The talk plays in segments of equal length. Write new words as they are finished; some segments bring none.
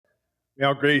May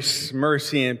all grace,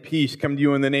 mercy, and peace come to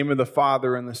you in the name of the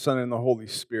Father, and the Son, and the Holy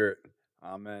Spirit.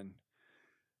 Amen.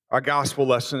 Our gospel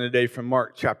lesson today from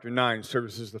Mark chapter 9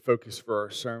 serves as the focus for our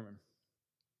sermon.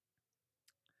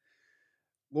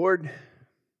 Lord,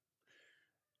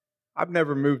 I've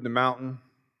never moved a mountain,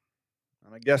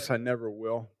 and I guess I never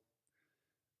will.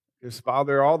 Because,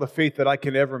 Father, all the faith that I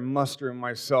could ever muster in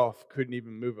myself couldn't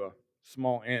even move a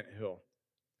small anthill.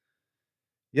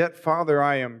 Yet, Father,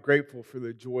 I am grateful for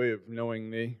the joy of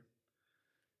knowing Thee,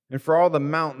 and for all the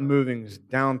mountain movings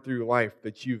down through life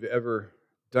that you've ever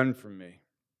done for me.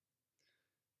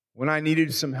 When I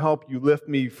needed some help, you lift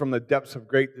me from the depths of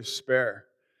great despair.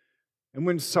 And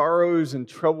when sorrows and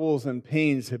troubles and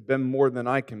pains have been more than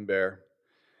I can bear,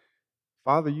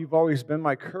 Father, you've always been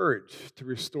my courage to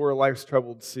restore life's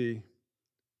troubled sea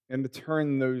and to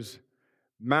turn those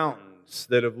mountains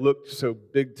that have looked so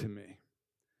big to me.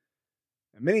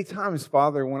 And many times,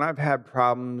 Father, when I've had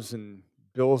problems and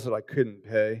bills that I couldn't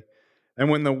pay, and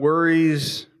when the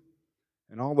worries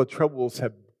and all the troubles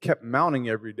have kept mounting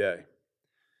every day,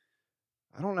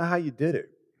 I don't know how you did it.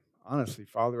 Honestly,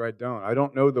 Father, I don't. I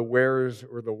don't know the wheres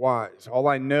or the whys. All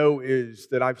I know is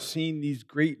that I've seen these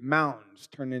great mountains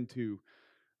turn into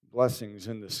blessings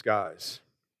in the skies.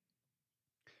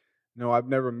 No, I've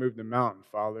never moved a mountain,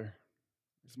 Father,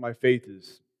 because my faith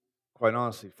is, quite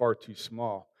honestly, far too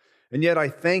small. And yet I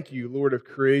thank you, Lord of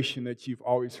creation, that you've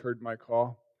always heard my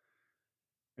call.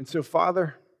 And so,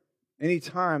 Father, any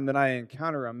time that I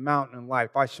encounter a mountain in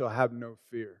life, I shall have no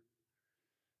fear,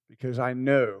 because I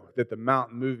know that the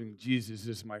mountain-moving Jesus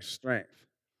is my strength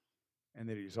and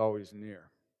that He's always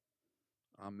near.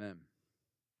 Amen.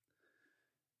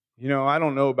 You know, I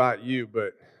don't know about you,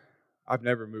 but I've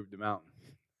never moved a mountain.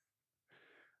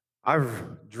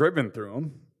 I've driven through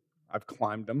them. I've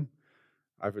climbed them.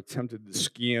 I've attempted to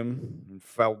ski them and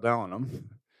fell down them.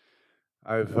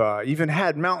 I've even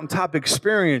had mountaintop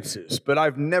experiences, but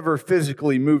I've never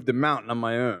physically moved a mountain on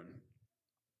my own.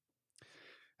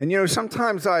 And, you know,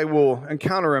 sometimes I will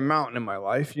encounter a mountain in my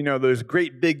life, you know, those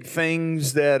great big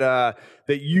things that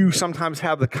you sometimes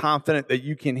have the confidence that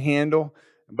you can handle,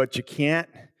 but you can't.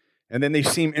 And then they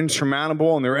seem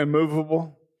insurmountable and they're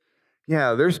immovable.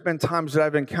 Yeah, there's been times that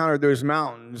I've encountered those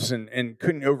mountains and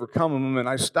couldn't overcome them. And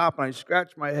I stop and I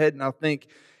scratch my head and I think,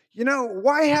 you know,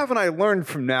 why haven't I learned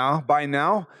by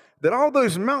now, that all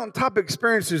those mountaintop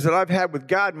experiences that I've had with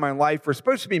God in my life were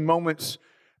supposed to be moments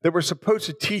that were supposed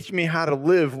to teach me how to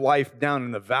live life down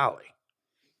in the valley?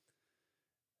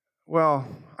 Well,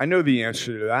 I know the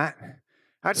answer to that.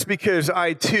 That's because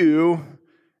I, too,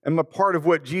 am a part of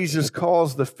what Jesus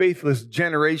calls the faithless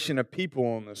generation of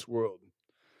people in this world.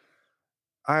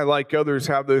 I, like others,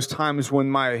 have those times when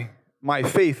my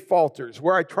faith falters,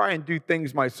 where I try and do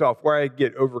things myself, where I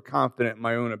get overconfident in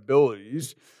my own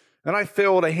abilities, and I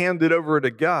fail to hand it over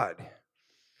to God.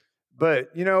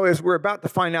 But, you know, as we're about to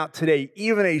find out today,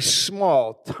 even a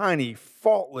small, tiny,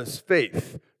 faultless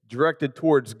faith directed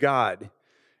towards God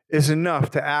is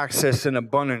enough to access an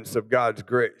abundance of God's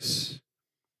grace.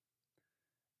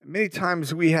 Many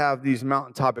times we have these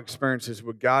mountaintop experiences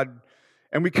with God,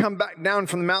 and we come back down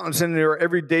from the mountains into our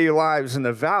everyday lives in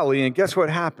the valley, and guess what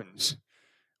happens?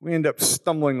 We end up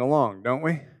stumbling along, don't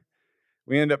we?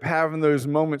 We end up having those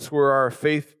moments where our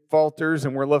faith falters,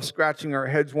 and we're left scratching our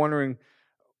heads wondering,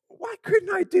 why couldn't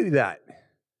I do that?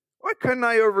 Why couldn't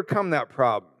I overcome that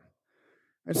problem?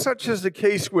 And such is the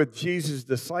case with Jesus'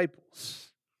 disciples.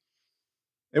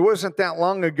 It wasn't that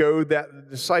long ago that the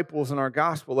disciples in our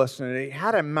gospel lesson today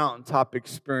had a mountaintop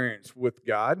experience with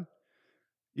God.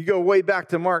 You go way back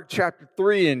to Mark chapter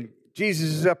 3, and Jesus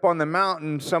is up on the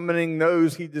mountain summoning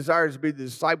those He desires to be the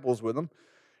disciples with Him.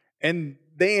 And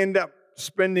they end up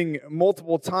spending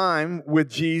multiple time with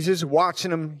Jesus,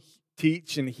 watching Him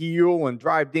teach and heal and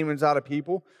drive demons out of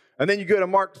people. And then you go to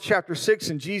Mark chapter 6,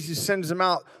 and Jesus sends them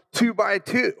out 2 by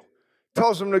 2.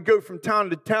 Tells them to go from town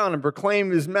to town and proclaim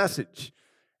His message.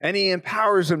 And He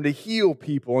empowers them to heal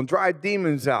people and drive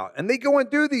demons out. And they go and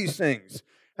do these things.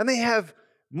 And they have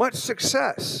much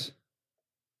success.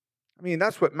 I mean,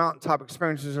 that's what mountaintop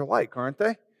experiences are like, aren't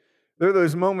they? They're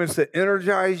those moments that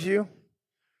energize you,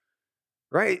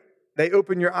 right? They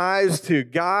open your eyes to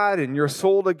God and your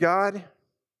soul to God.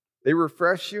 They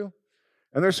refresh you,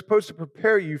 and they're supposed to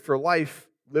prepare you for life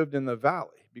lived in the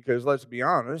valley, because let's be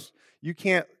honest, you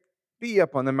can't be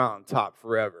up on the mountaintop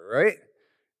forever, right?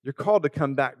 You're called to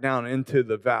come back down into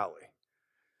the valley.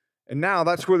 And now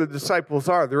that's where the disciples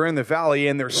are. They're in the valley,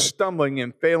 and they're stumbling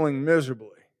and failing miserably.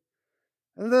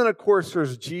 And then, of course,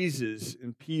 there's Jesus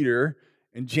and Peter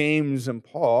and James and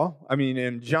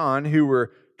and John, who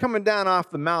were coming down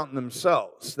off the mountain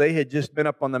themselves. They had just been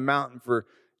up on the mountain for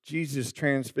Jesus'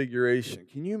 transfiguration.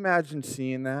 Can you imagine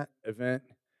seeing that event?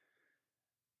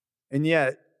 And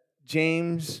yet,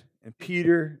 James and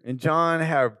Peter and John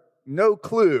have no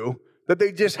clue that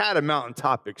they just had a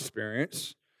mountaintop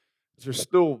experience. They're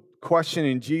still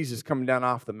questioning Jesus coming down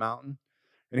off the mountain.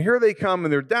 And here they come,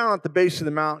 and they're down at the base of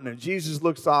the mountain, and Jesus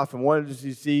looks off, and what does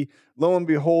he see? Lo and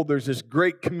behold, there's this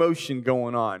great commotion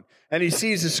going on. And he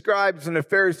sees the scribes and the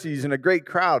Pharisees and a great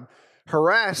crowd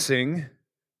harassing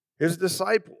his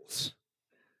disciples.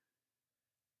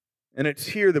 And it's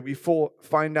here that we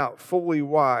find out fully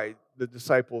why the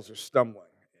disciples are stumbling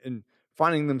and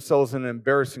finding themselves in an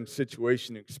embarrassing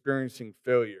situation, experiencing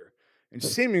failure, and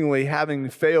seemingly having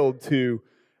failed to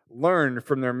learn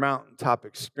from their mountaintop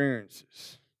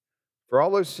experiences. For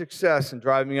all their success in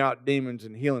driving out demons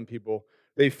and healing people,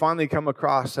 they finally come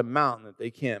across a mountain that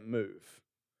they can't move,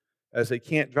 as they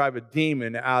can't drive a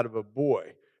demon out of a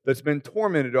boy that's been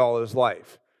tormented all his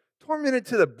life, tormented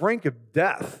to the brink of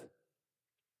death.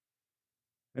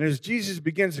 And as Jesus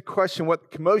begins to question what the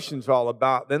commotion's all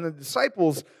about, then the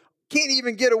disciples can't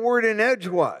even get a word in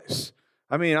edgewise.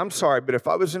 I mean, I'm sorry, but if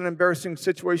I was in an embarrassing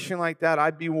situation like that,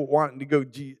 I'd be wanting to go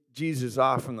Jesus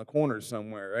off in the corner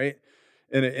somewhere, right?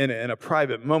 In a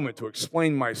private moment to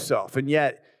explain myself. And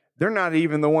yet, they're not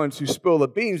even the ones who spill the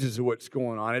beans as to what's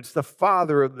going on. It's the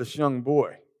father of this young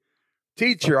boy.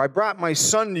 Teacher, I brought my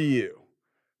son to you,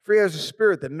 for he has a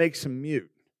spirit that makes him mute.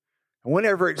 And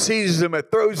whenever it seizes him,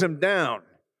 it throws him down.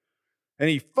 And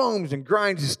he foams and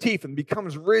grinds his teeth and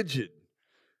becomes rigid.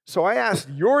 So I asked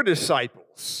your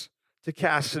disciples to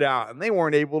cast it out, and they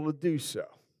weren't able to do so.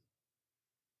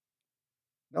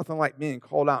 Nothing like being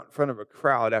called out in front of a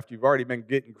crowd after you've already been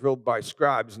getting grilled by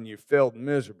scribes and you failed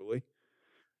miserably.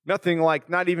 Nothing like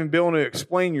not even being able to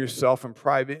explain yourself and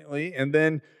privately. And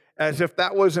then, as if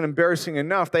that wasn't embarrassing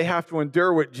enough, they have to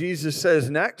endure what Jesus says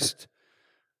next.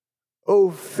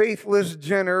 Oh, faithless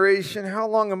generation, how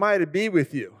long am I to be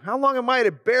with you? How long am I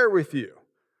to bear with you?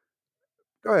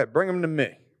 Go ahead, bring them to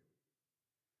me.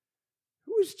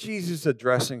 Who is Jesus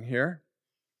addressing here?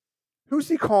 Who's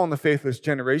he calling the faithless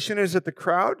generation? Is it the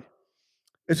crowd?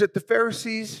 Is it the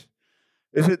Pharisees?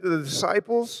 Is it the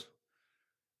disciples?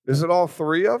 Is it all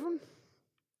three of them?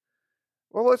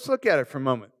 Well, let's look at it for a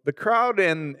moment. The crowd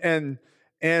and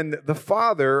the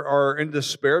Father are in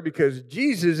despair because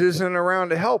Jesus isn't around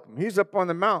to help them. He's up on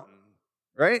the mountain,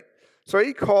 right? So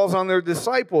he calls on their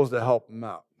disciples to help him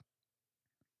out.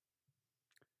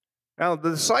 Now, the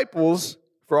disciples,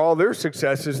 for all their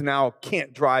successes, now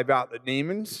can't drive out the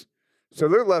demons. So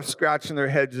they're left scratching their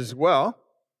heads as well.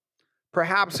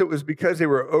 Perhaps it was because they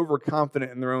were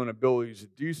overconfident in their own abilities to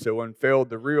do so and failed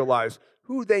to realize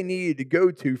who they needed to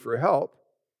go to for help.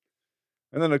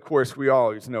 And then, of course, we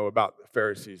always know about the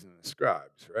Pharisees and the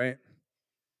scribes, right?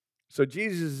 So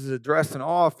Jesus is addressing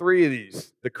all three of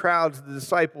these, the crowds, the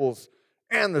disciples,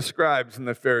 and the scribes and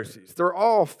the Pharisees. They're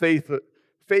all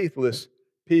faithless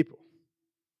people.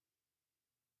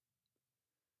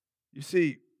 You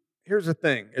see, here's the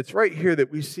thing. It's right here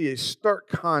that we see a stark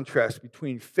contrast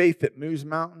between faith that moves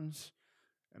mountains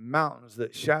and mountains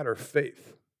that shatter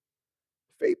faith.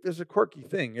 Faith is a quirky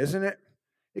thing, isn't it?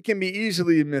 It can be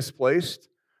easily misplaced.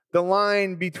 The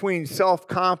line between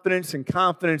self-confidence and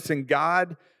confidence in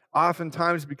God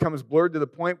oftentimes becomes blurred to the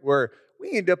point where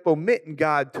we end up omitting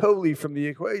God totally from the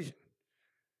equation.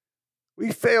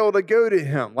 We fail to go to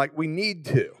Him like we need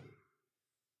to.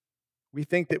 We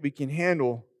think that we can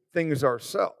handle things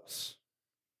ourselves.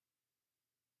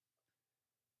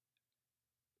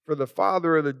 For the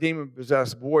father of the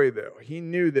demon-possessed boy, though, he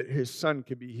knew that his son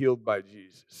could be healed by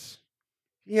Jesus.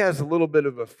 He has a little bit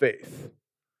of a faith,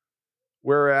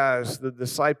 whereas the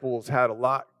disciples had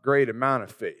a great amount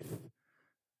of faith.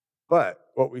 But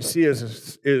what we see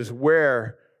is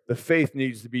where the faith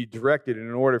needs to be directed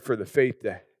in order for the faith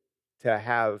to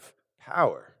have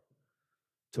power,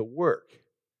 to work.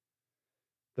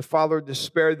 The father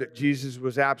despaired that Jesus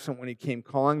was absent when he came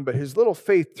calling, but his little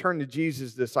faith turned to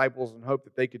Jesus' disciples in hope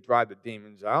that they could drive the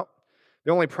demons out.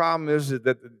 The only problem is that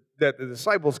the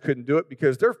disciples couldn't do it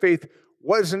because their faith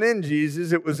wasn't in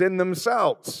Jesus, it was in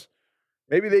themselves.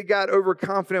 Maybe they got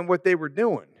overconfident in what they were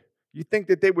doing. You think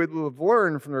that they would have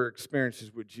learned from their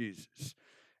experiences with Jesus.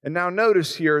 And now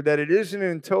notice here that it isn't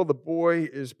until the boy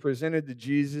is presented to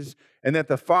Jesus and that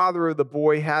the father of the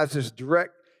boy has this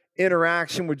direct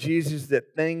interaction with Jesus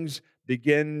that things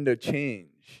begin to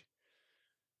change.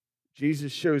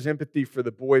 Jesus shows empathy for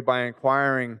the boy by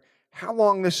inquiring how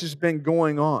long this has been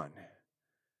going on.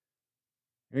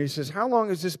 And he says, how long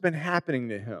has this been happening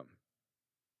to him?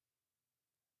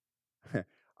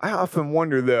 I often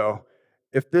wonder, though,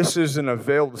 if this is an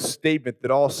veiled statement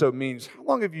that also means, how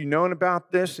long have you known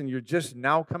about this and you're just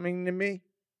now coming to me? Have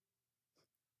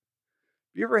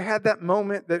you ever had that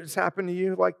moment that's happened to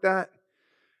you like that?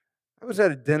 I was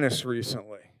at a dentist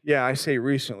recently. Yeah, I say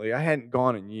recently. I hadn't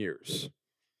gone in years.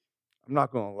 I'm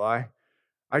not going to lie.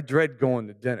 I dread going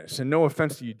to dentists. And no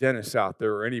offense to you dentists out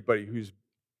there or anybody who's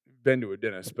been to a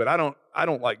dentist, but I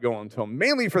don't like going to them,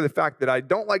 mainly for the fact that I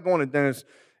don't like going to dentists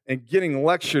and getting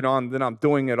lectured on that I'm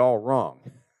doing it all wrong.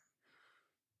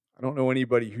 I don't know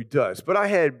anybody who does. But I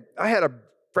had a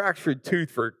fractured tooth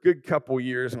for a good couple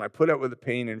years, and I put up with the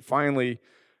pain, and finally,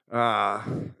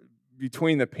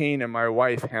 between the pain and my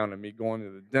wife hounding me going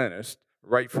to the dentist,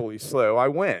 rightfully so, I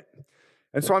went.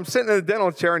 And so I'm sitting in the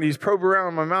dental chair, and he's probing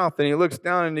around my mouth, and he looks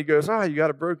down, and he goes, you got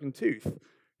a broken tooth.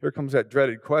 Here comes that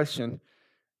dreaded question.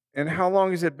 And how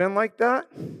long has it been like that?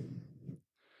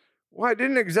 Well, I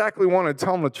didn't exactly want to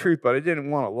tell him the truth, but I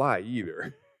didn't want to lie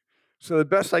either. So the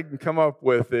best I can come up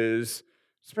with is,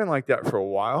 it's been like that for a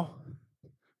while.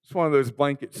 It's one of those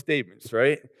blanket statements,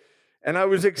 right? And I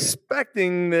was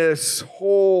expecting this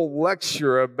whole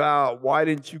lecture about why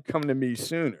didn't you come to me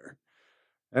sooner?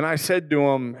 And I said to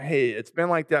him, hey, it's been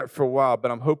like that for a while,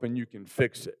 but I'm hoping you can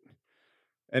fix it.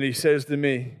 And he says to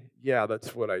me, yeah,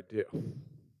 that's what I do.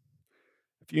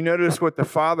 If you notice what the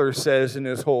Father says in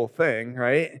this whole thing,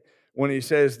 right? When he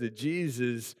says to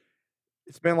Jesus,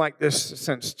 it's been like this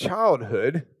since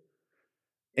childhood,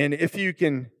 and if you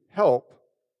can help,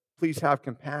 please have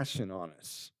compassion on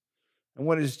us. And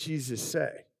what does Jesus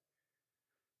say?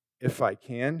 If I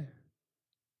can,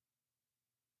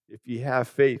 if you have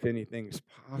faith, anything's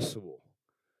possible.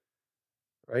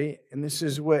 Right? And this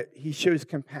is what he shows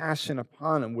compassion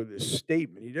upon him with this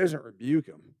statement. He doesn't rebuke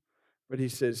him, but he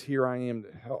says, here I am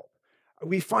to help.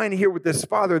 We find here with this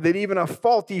Father that even a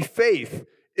faulty faith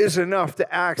is enough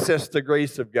to access the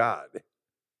grace of God.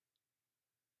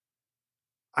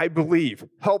 I believe.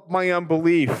 Help my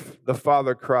unbelief, the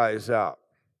Father cries out.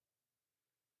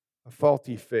 A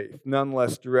faulty faith,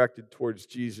 nonetheless directed towards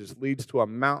Jesus, leads to a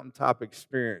mountaintop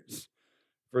experience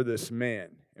for this man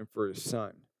and for his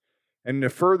son. And to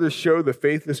further show the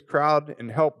faithless crowd and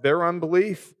help their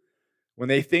unbelief, when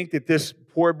they think that this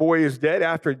poor boy is dead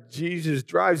after Jesus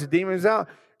drives the demons out,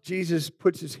 Jesus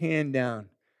puts his hand down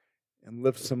and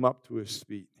lifts him up to his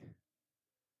feet.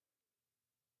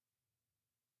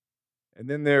 And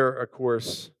then there, of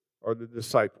course, are the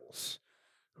disciples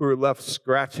who are left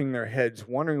scratching their heads,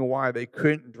 wondering why they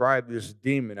couldn't drive this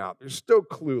demon out. They're still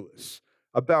clueless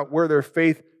about where their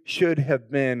faith should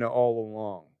have been all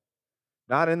along.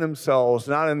 Not in themselves,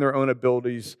 not in their own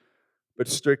abilities, but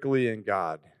strictly in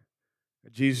God.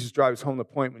 Jesus drives home the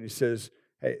point when he says,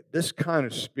 hey, this kind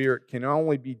of spirit can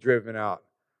only be driven out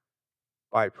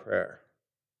by prayer.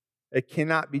 It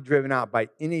cannot be driven out by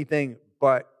anything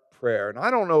but prayer. And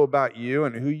I don't know about you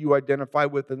and who you identify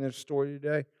with in this story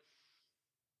today,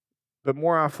 but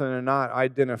more often than not, I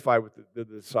identify with the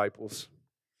disciples.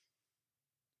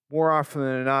 More often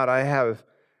than not, I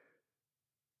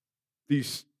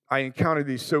encounter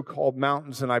these so-called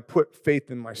mountains, and I put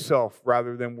faith in myself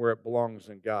rather than where it belongs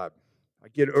in God. I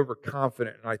get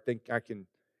overconfident, and I think I can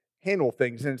handle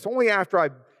things. And it's only after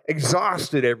I've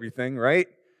exhausted everything, right,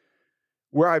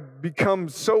 where I become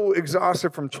so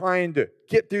exhausted from trying to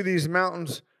get through these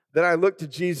mountains that I look to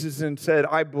Jesus and said,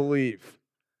 I believe.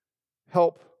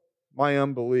 Help my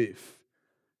unbelief.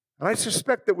 And I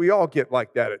suspect that we all get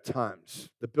like that at times.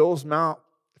 The bills mount,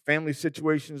 the family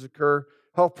situations occur,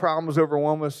 health problems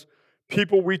overwhelm us.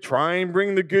 People we try and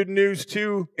bring the good news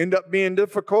to end up being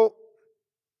difficult.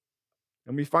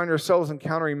 And we find ourselves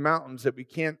encountering mountains that we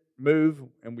can't move,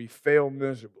 and we fail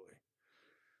miserably.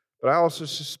 But I also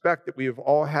suspect that we have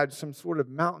all had some sort of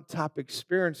mountaintop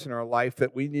experience in our life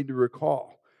that we need to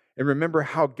recall. And remember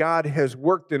how God has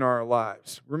worked in our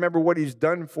lives. Remember what He's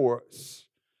done for us.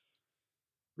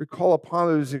 Recall upon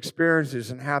those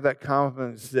experiences and have that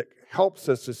confidence that helps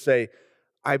us to say,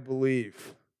 I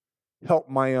believe. Help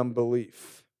my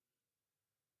unbelief.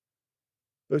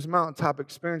 Those mountaintop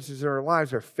experiences in our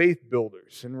lives are faith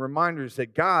builders and reminders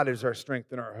that God is our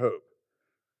strength and our hope.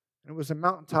 And it was a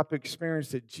mountaintop experience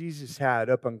that Jesus had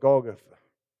up on Golgotha,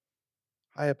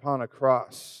 high upon a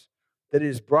cross, that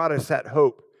has brought us that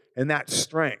hope and that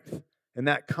strength and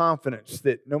that confidence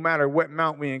that no matter what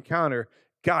mountain we encounter,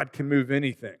 God can move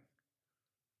anything.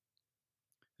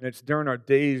 And it's during our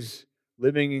days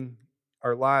living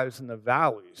our lives in the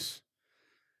valleys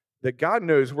that God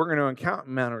knows we're going to encounter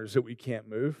mountains that we can't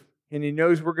move, and He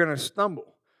knows we're going to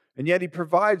stumble. And yet He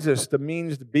provides us the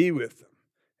means to be with Him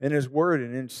in His Word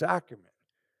and in sacrament.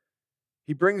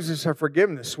 He brings us our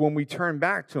forgiveness when we turn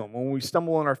back to Him, when we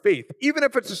stumble in our faith, even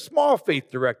if it's a small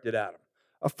faith directed at Him.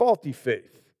 a faulty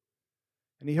faith.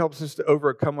 And he helps us to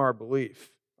overcome our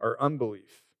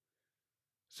unbelief.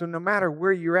 So no matter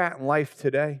where you're at in life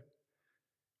today,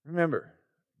 remember,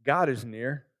 God is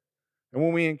near. And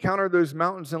when we encounter those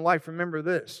mountains in life, remember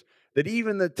this, that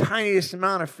even the tiniest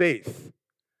amount of faith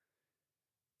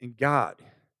in God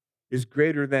is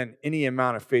greater than any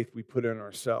amount of faith we put in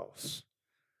ourselves.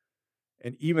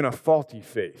 And even a faulty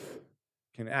faith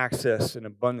can access an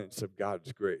abundance of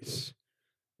God's grace.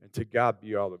 And to God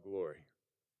be all the glory.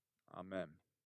 Amen.